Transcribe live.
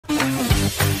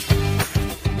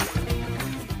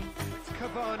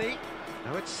Cavani.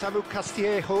 Now it's Samu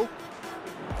Castillejo.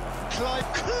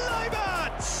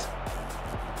 Climbert!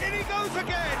 In he goes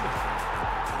again!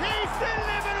 He's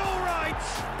delivered all right!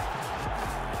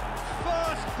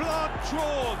 First blood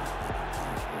drawn!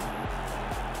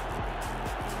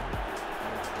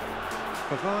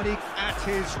 Cavani at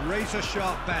his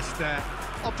razor-sharp best there.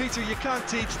 Oh, Peter, you can't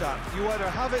teach that. You either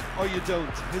have it or you don't.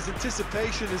 His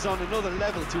anticipation is on another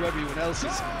level to everyone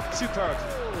else's. Superb.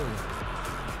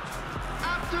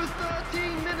 After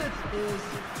 13 minutes is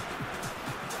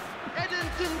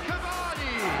Edison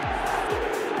Cavani.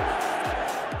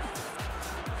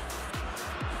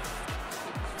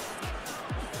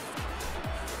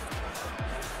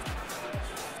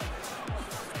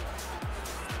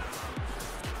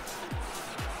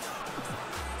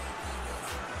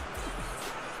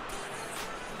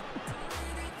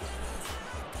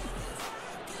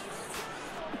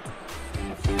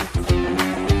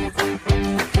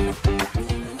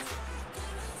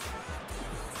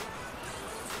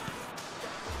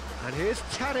 And here's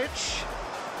Tadic.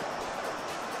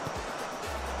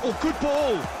 Oh, good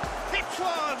ball. Hits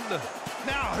one.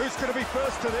 Now, who's going to be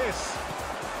first to this?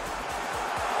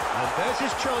 And there's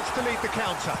his chance to lead the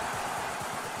counter.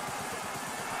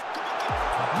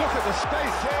 Look at the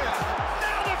space here.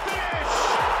 Now the finish.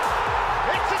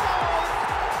 It's a goal.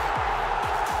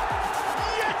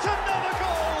 Yet another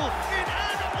goal in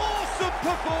an awesome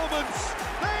performance.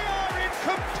 They are in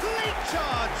complete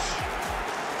charge.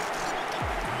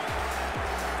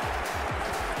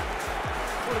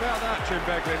 What about that, Jim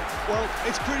Beglin? Well,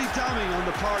 it's pretty damning on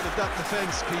the part of that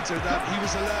defence, Peter, that he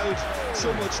was allowed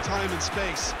so much time and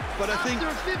space. But I think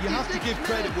you have to give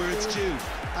credit where it's due.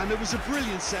 And it was a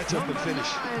brilliant setup and finish.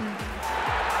 And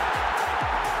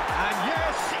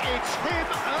yes, it's him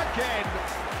again.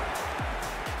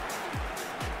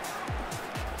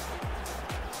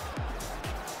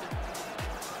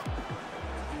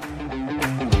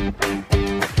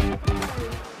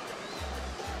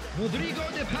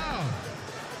 Rodríguez de Pau.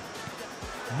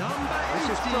 Number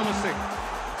 18. This is promising.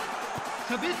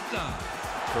 Sabitzer.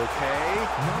 Koke.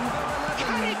 Number 11.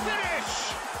 Can he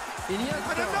finish?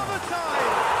 Iniesta. And another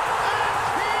time.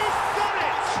 And he's done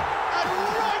it! And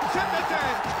right at the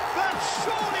death. That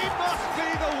surely must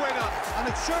be the winner. And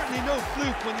it's certainly no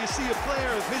fluke when you see a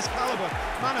player of his calibre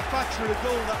manufacture a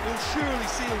goal that will surely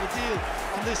seal the deal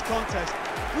on this contest.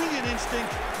 Brilliant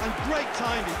instinct and great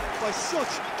timing by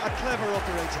such a clever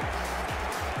operator.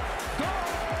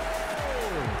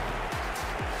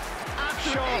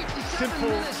 Sharp,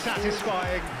 simple,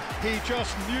 satisfying. He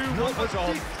just knew what was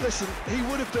on. Listen, he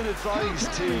would have been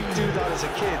advised to do that as a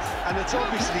kid, and it's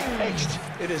obviously etched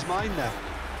in his mind now.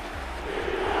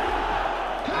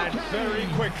 And very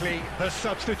quickly, the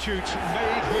substitute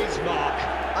made his mark.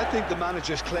 I think the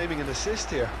manager's claiming an assist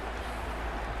here.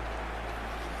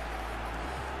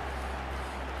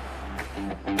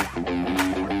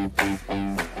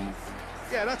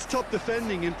 Yeah, that's top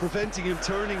defending and preventing him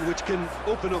turning, which can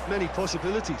open up many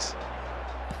possibilities.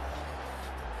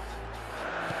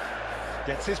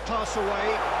 Gets his pass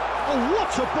away. Oh,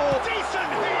 what a ball!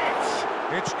 Decent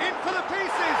hit! It's in for the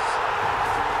pieces!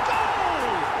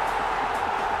 Goal!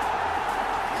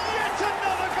 Yet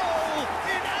another goal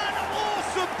in an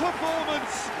awesome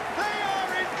performance! They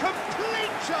are in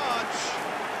complete charge!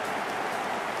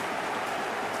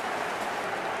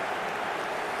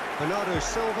 Barnado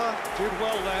Silva did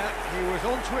well there. He was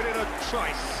onto it in a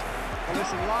trice. Well,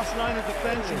 listen, last line of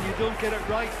defence, and you don't get it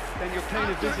right, then you're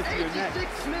paying a visit to your net.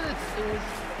 86 minutes is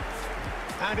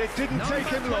And it didn't take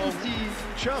him long.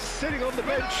 Just sitting on the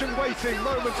bench and waiting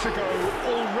moments ago,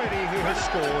 already he has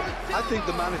scored. I think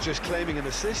the manager's claiming an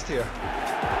assist here.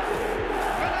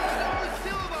 Barnado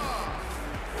Silva.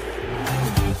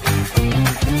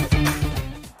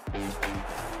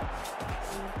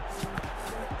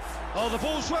 Oh, the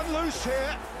ball's run loose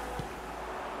here.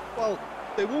 Well,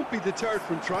 they won't be deterred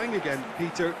from trying again,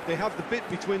 Peter. They have the bit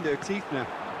between their teeth now.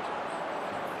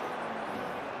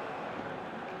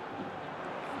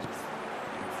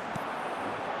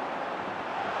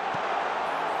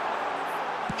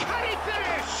 Can he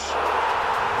finish?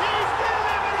 He's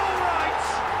delivered all right.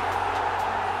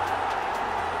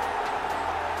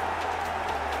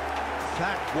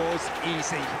 That was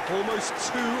easy, almost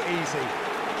too easy.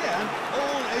 Yeah, and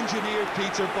all engineered,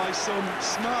 Peter, by some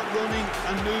smart running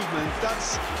and movement.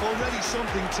 That's already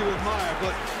something to admire,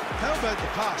 but how about the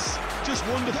pass? Just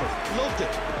wonderful. Loved it.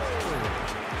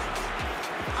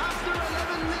 After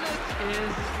 11 minutes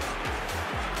is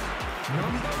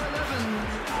number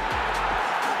 11.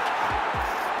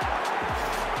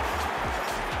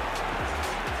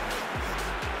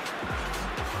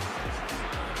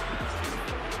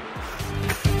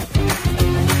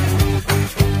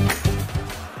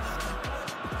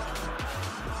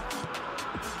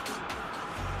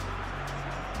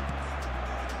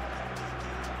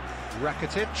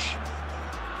 Rakitic.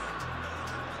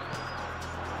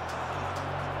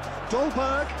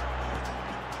 Dolberg.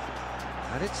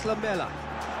 And it's Lamela.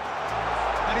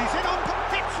 And he's in on...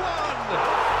 Hits one!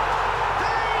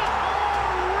 They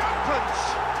are rampant!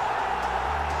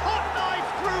 Hot knife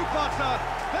through butter.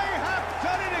 They have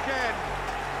done it again.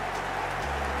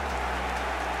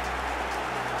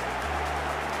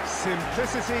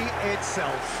 Simplicity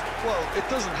itself. Well, it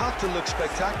doesn't have to look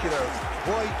spectacular.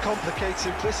 Why complicate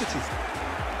simplicity?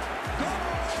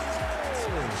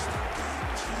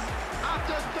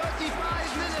 After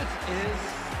 35 minutes is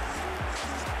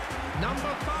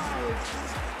number 5,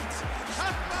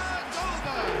 Kasper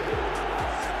Dolberg.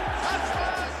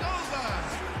 Kasper Dolberg.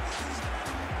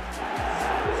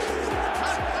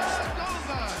 Kasper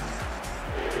Dolberg.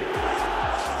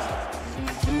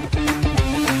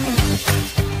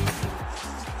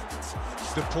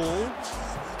 De Paul.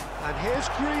 And here's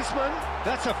Griezmann.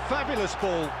 That's a fabulous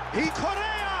ball.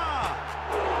 Correa!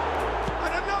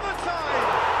 And another time!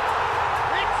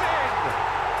 It's in!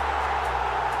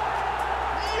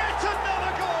 Yet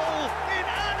another goal in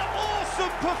an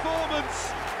awesome performance!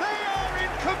 They are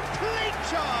in complete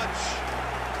charge!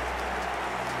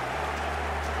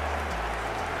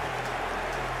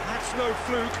 That's no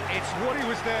fluke, it's what he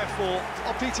was there for.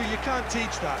 Oh, Peter, you can't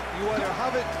teach that. You either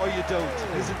have it or you don't.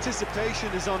 His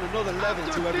anticipation is on another level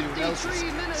After to everyone 53 else's.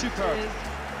 minutes Superb. is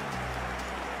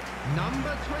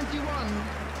number 21,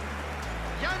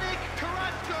 Yannick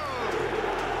Carrasco.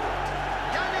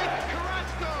 Yannick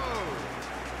Carrasco.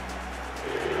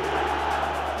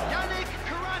 Yannick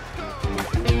Carrasco.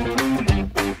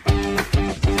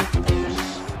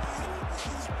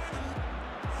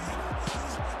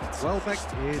 Welbeck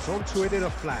is onto it in a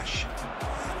flash.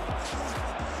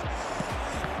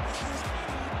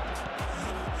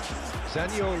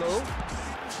 Zaniolo.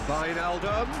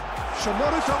 Wijnaldum.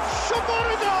 Shomurodov.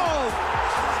 Shomurodov!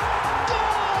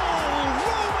 Goal!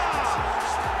 Roma!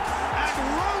 And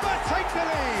Roma take the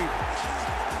lead.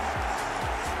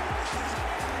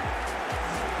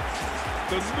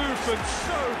 The movement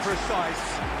so precise,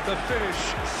 the finish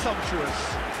sumptuous.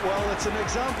 Well, it's an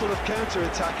example of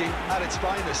counter-attacking at its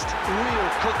finest. Real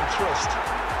cut and thrust.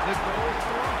 The goal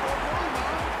scorer for Roma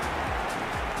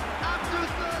after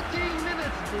 13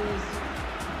 minutes is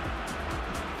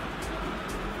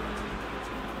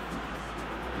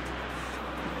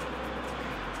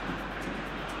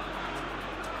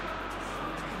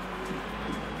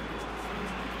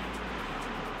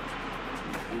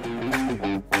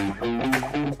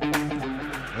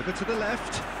over to the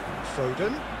left.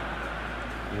 Foden.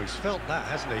 Oh, he's felt that,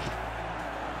 hasn't he?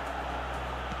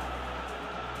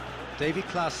 Davy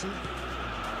Klaassen.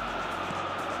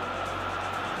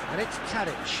 And it's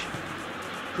Tadic.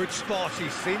 Good spot,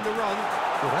 he's seen the run.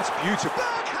 Oh, that's beautiful.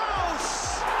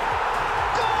 Berghuis!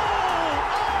 Goal!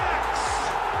 Ajax!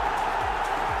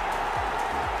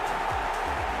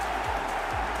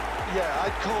 Yeah,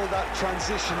 I'd call that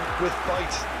transition with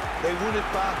bite. They won it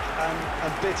back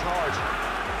and bit hard.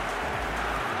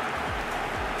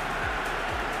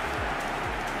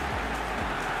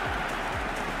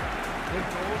 the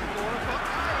goal scorer for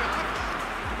Ajax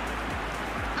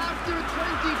after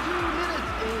 22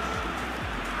 minutes is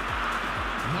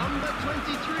number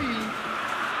 23,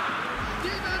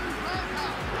 Steven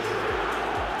Berghuis.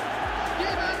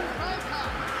 Steven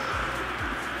Berghuis.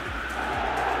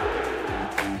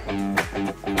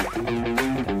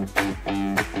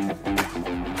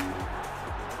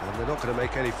 And they're not going to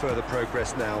make any further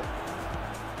progress now.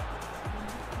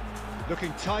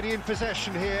 Looking tidy in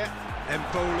possession here.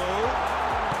 Embolo.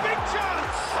 Big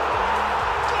chance!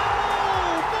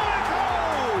 Goal! Monaco!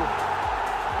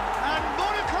 And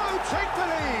Monaco take the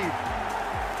lead.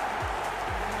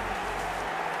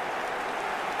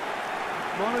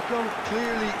 Monaco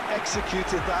clearly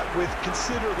executed that with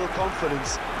considerable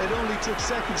confidence. It only took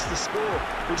seconds to score,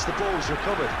 which the ball was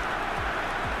recovered.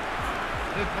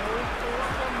 The goal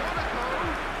scorer for Monaco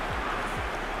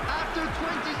after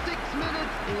 26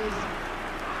 minutes is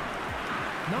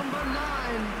number 9,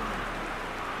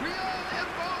 Breel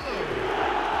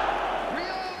Embolo.